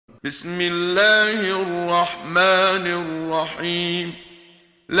بسم الله الرحمن الرحيم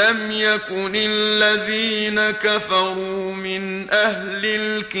لم يكن الذين كفروا من أهل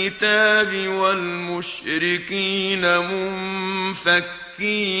الكتاب والمشركين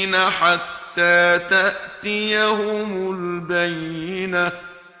منفكين حتى تأتيهم البينة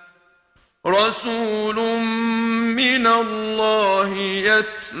رسول من الله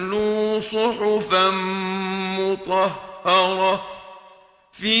يتلو صحفا مطهرة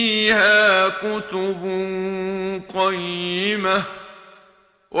فيها كتب قيمة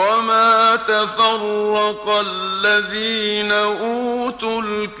وما تفرق الذين أوتوا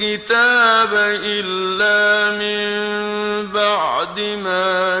الكتاب إلا من بعد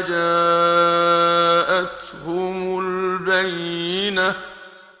ما جاءتهم البينة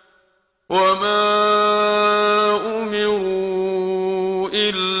وما أمروا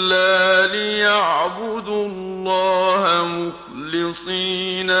إلا ليعبدوا الله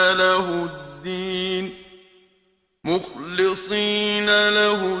مخلصين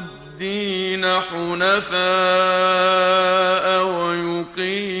له الدين حنفاء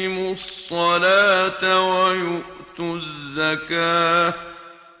ويقيموا الصلاة ويؤتوا الزكاة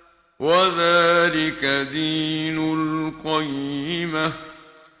وذلك دين القيمة।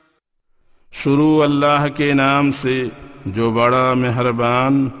 शुरू अल्लाह के नाम से जो बड़ा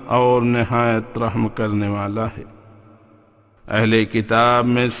मेहरबान और निहायत रहम करने वाला है। अहले किताब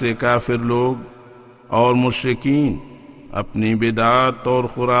में से काफिर लोग और मुश्रिकीन अपनी बिदात और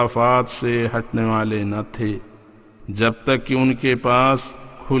खुराफात से हटने वाले न थे जब तक कि उनके पास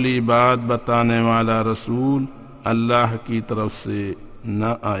खुली बात बताने वाला रसूल अल्लाह की तरफ से न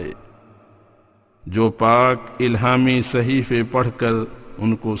आए, जो पाक इल्हामी सहीफे पढ़कर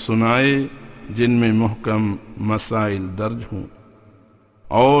उनको सुनाए जिनमें मुहकम मसाइल दर्ज हों,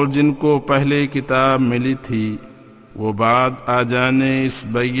 और जिनको पहले किताब मिली थी वो बाद आ जाने इस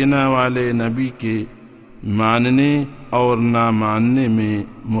बैयना वाले नबी के मानने और ना मानने में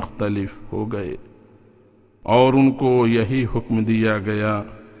मुख्तलिफ हो गए, और उनको यही हुक्म दिया गया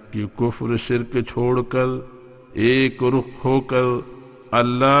कि कुफ्र शिर्क छोड़कर एक रुख होकर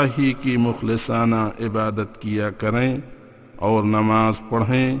अल्लाह ही की मुखलिसाना इबादत किया करें और नमाज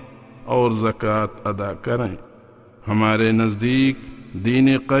पढ़ें और ज़कात अदा करें। हमारे नज़दीक दीन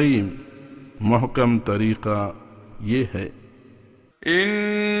क़य्यिम मुहकम तरीक़ा ये है।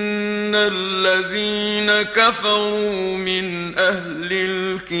 इन्नल्लज़ीन कफ़रू मिन अहलिल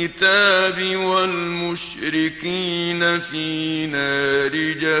किताबि वल मुश्रिकीन फी नारि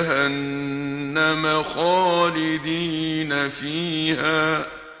जहन्नम खालिदीन फीहा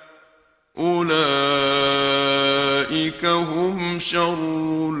उलाइक हुम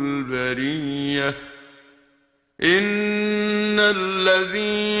शर्रुल बरिय्यह। इन्नल्लज़ीन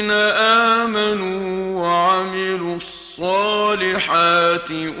आमनू वअमिलु الصالحات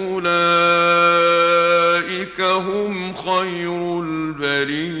أولئك هم خير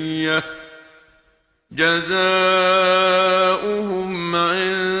البرية جزاؤهم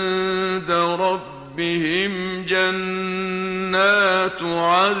عند ربهم جنات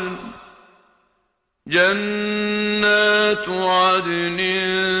عدن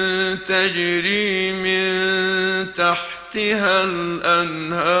تجري من تحتها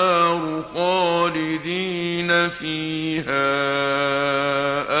الأنهار خالدين فيها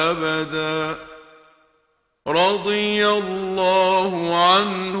أبدا رضي الله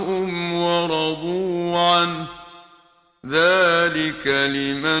عنهم ورضوا عنه ذلك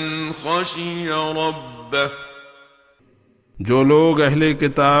لمن خشي ربه। जो लोग अहले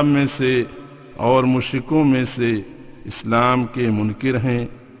किताब में से और मुश्रिकों में से इस्लाम के मुनकिर हैं,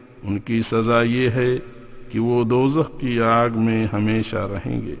 उनकी सज़ा ये है कि वो दोज़ख की आग में हमेशा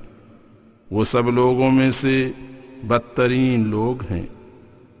रहेंगे। वो सब लोगों में से बदतरीन लोग हैं।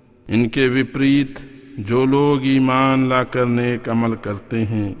 इनके विपरीत जो लोग ईमान लाकर नेक अमल करते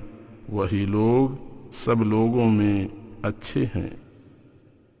हैं वही लोग सब लोगों में अच्छे हैं।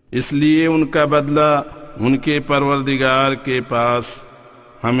 इसलिए उनका बदला उनके परवरदिगार के पास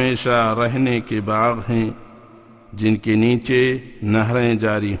हमेशा रहने के बाग हैं जिनके नीचे नहरें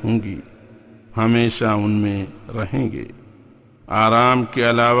जारी होंगी, हमेशा उनमें रहेंगे। आराम के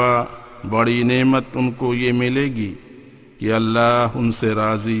अलावा बड़ी नेमत उनको ये मिलेगी कि अल्लाह उनसे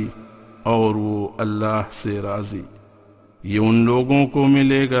राज़ी और वो अल्लाह से राज़ी। ये उन लोगों को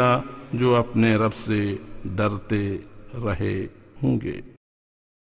मिलेगा जो अपने रब से डरते रहे होंगे।